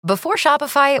Before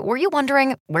Shopify, were you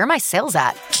wondering, where are my sales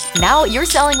at? Now you're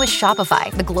selling with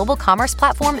Shopify, the global commerce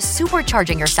platform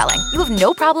supercharging your selling. You have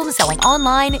no problem selling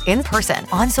online, in person,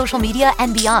 on social media,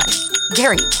 and beyond.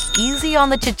 Gary, easy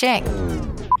on the cha-ching.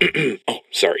 Oh,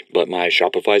 sorry, but my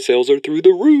Shopify sales are through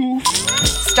the roof.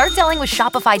 Start selling with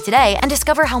Shopify today and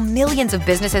discover how millions of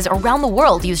businesses around the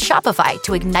world use Shopify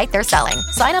to ignite their selling.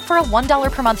 Sign up for a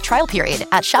 $1 per month trial period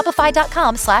at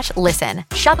shopify.com/listen.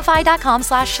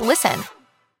 Shopify.com/listen.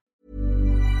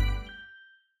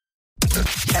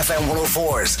 FM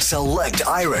 104's Select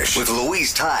Irish with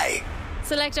Louise Ty.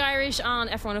 Select Irish on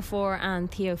F104, and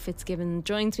Theo Fitzgibbon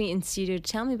joins me in studio to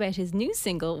tell me about his new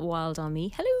single, Wild on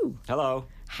Me. Hello. Hello.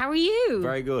 How are you?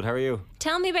 Very good. How are you?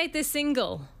 Tell me about this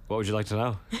single. What would you like to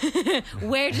know?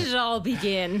 Where did it all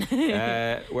begin?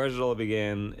 Where did it all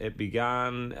begin? It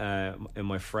began in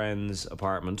my friend's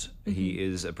apartment. Mm-hmm. He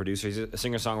is a producer. He's a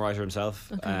singer-songwriter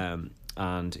himself. Okay.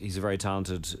 And he's a very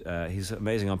talented, he's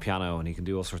amazing on piano, and he can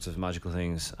do all sorts of magical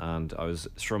things. And I was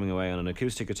strumming away on an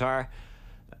acoustic guitar,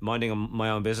 minding my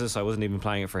own business. I wasn't even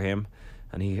playing it for him.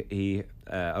 And he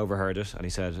overheard it, and he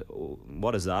said,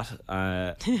 "What is that?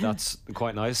 That's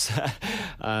quite nice."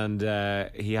 And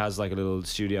he has like a little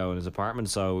studio in his apartment,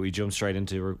 so we jumped straight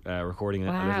into recording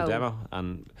a little demo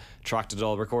and tracked it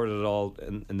all, recorded it all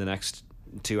in the next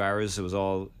 2 hours. It was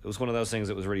one of those things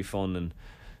that was really fun and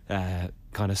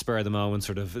kind of spur of the moment,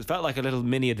 sort of. It felt like a little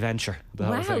mini adventure.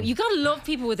 Wow, you gotta love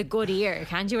people with a good ear,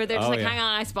 can't you? Where they're just hang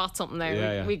on, I spot something there.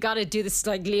 Yeah, we gotta do this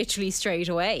like literally straight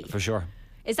away. For sure.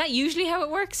 Is that usually how it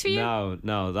works for you?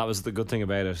 No, that was the good thing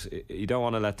about it. You don't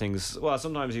want to let things, well,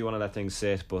 sometimes you want to let things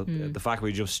sit, but the fact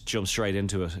we just jumped straight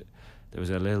into it, there was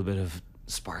a little bit of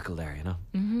sparkle there, you know?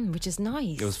 Which is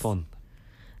nice. It was fun.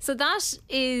 So that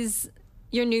is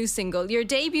your new single. Your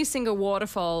debut single,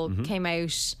 Waterfall, came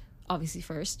out obviously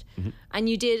first, and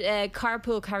you did a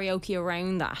carpool karaoke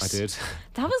around that. I did.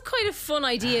 That was quite a fun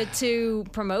idea to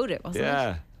promote it, wasn't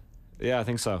it? Yeah, I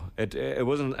think so. It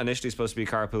wasn't initially supposed to be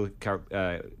carpool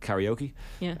karaoke.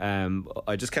 Yeah.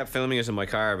 I just kept filming it in my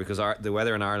car because the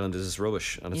weather in Ireland is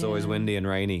rubbish, and it's always windy and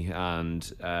rainy, and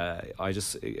it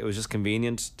was just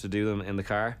convenient to do them in the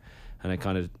car, and it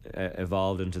kind of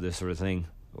evolved into this sort of thing.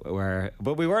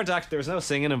 But we weren't actually, there was no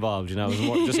singing involved, you know. It was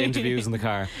more just interviews in the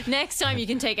car. Next time you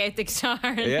can take out the guitar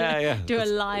and do a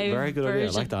live very good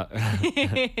version. idea. I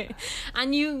like that.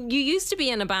 And you used to be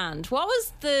in a band. What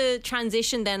was the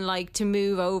transition then like to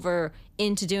move over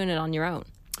into doing it on your own?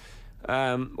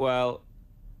 Well,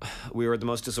 we were the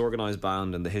most disorganised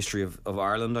band in the history of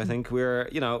Ireland, I think. We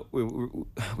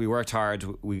worked hard.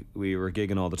 We were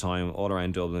gigging all the time, all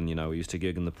around Dublin. You know, we used to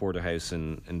gig in the Porterhouse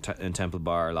in Temple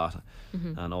Bar a lot,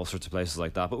 and all sorts of places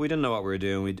like that. But we didn't know what we were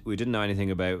doing. We didn't know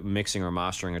anything about mixing or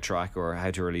mastering a track, or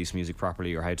how to release music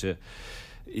properly, or how to,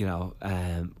 you know,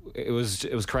 it was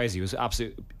crazy. It was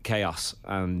absolute chaos,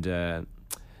 and I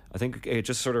think it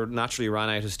just sort of naturally ran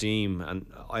out of steam. And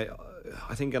I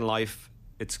think in life,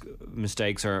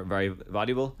 mistakes are very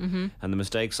valuable, and the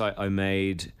mistakes I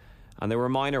made, and there were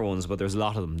minor ones, but there's a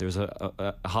lot of them. There's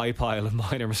a high pile of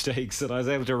minor mistakes, and I was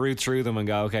able to root through them and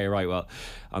go, okay, right, well,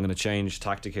 I'm going to change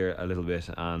tactic here a little bit.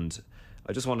 And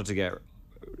I just wanted to get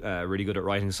really good at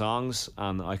writing songs,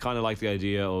 and I kind of like the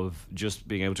idea of just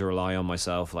being able to rely on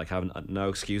myself, like having no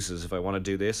excuses. If I want to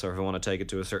do this, or if I want to take it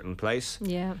to a certain place,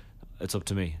 it's up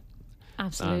to me.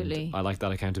 Absolutely. And I like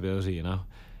that accountability, you know.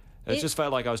 It just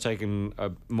felt like I was taking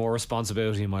more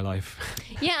responsibility in my life.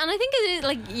 Yeah, and I think it is,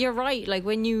 like, you're right. Like,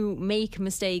 when you make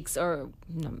mistakes, or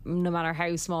no matter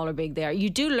how small or big they are, you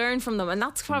do learn from them, and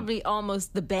that's probably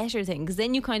almost the better thing, because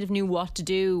then you kind of knew what to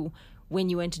do when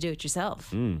you went to do it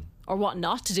yourself, or what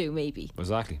not to do, maybe.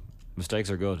 Exactly. Mistakes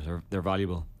are good. They're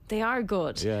valuable. They are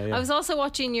good. Yeah. I was also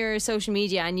watching your social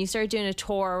media, and you started doing a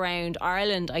tour around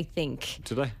Ireland, I think.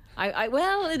 Did I?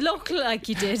 Well, it looked like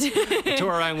you did. A tour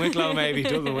around Wicklow, maybe.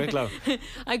 Dublin, Wicklow.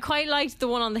 I quite liked the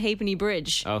one on the Halfpenny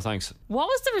Bridge. Oh, thanks. What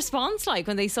was the response like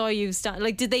when they saw you stand?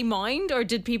 Like, did they mind, or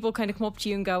did people kind of come up to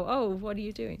you and go, "Oh, what are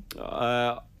you doing?"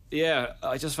 Yeah,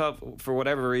 I just felt, for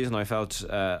whatever reason, I felt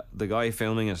the guy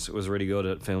filming it was really good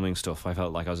at filming stuff. I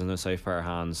felt like I was in a safe pair of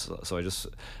hands, so I just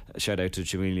shout out to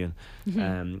Chameleon.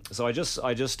 So I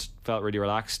just felt really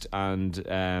relaxed,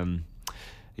 and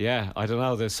yeah, I don't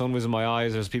know, the sun was in my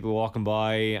eyes, there's people walking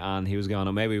by, and he was going,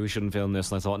 oh, maybe we shouldn't film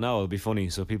this, and I thought, no, it'll be funny.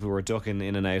 So people were ducking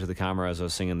in and out of the camera as I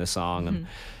was singing this song, and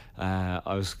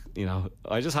I was, you know,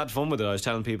 I just had fun with it. I was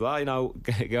telling people, you know,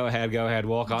 go ahead,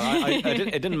 walk on.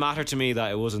 It didn't matter to me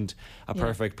that it wasn't a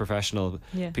perfect professional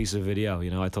piece of video,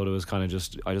 you know. I thought it was kind of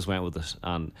I just went with it.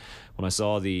 And when I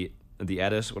saw the the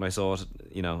edit when I saw it,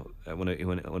 you know, when it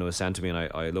was sent to me and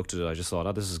I looked at it, I just thought,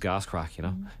 oh, this is gas crack, you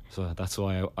know. So that's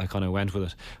why I kind of went with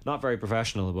it. Not very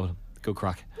professional, but good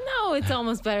crack. No, it's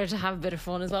almost better to have a bit of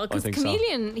fun as well. Because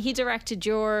Chameleon, he directed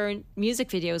your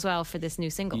music video as well for this new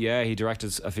single. Yeah, he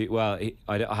directed a few. Well,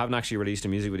 I haven't actually released a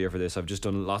music video for this. I've just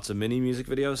done lots of mini music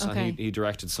videos, and he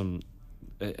directed some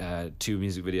 2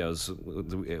 music videos.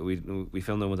 We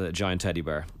filmed them with a giant teddy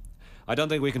bear. I don't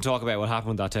think we can talk about what happened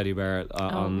with that teddy bear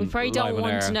on we probably don't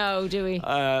want to know, do we?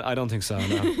 I don't think so,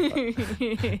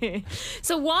 no.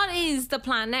 So what is the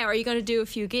plan now? Are you going to do a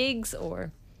few gigs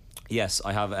or? Yes,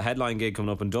 I have a headline gig coming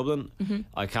up in Dublin.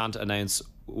 I can't announce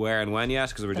where and when yet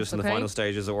because we're just in the final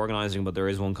stages of organising, but there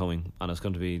is one coming and it's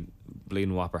going to be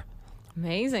bleeding whopper.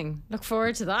 Amazing. Look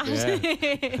forward to that.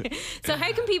 Yeah. So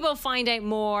how can people find out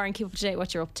more and keep up to date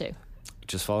what you're up to?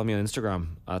 Just follow me on Instagram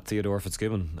at Theo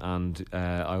Fitzgibbon and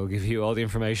I will give you all the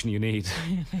information you need.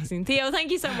 Amazing. Theo,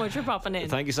 thank you so much for popping in.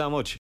 Thank you so much.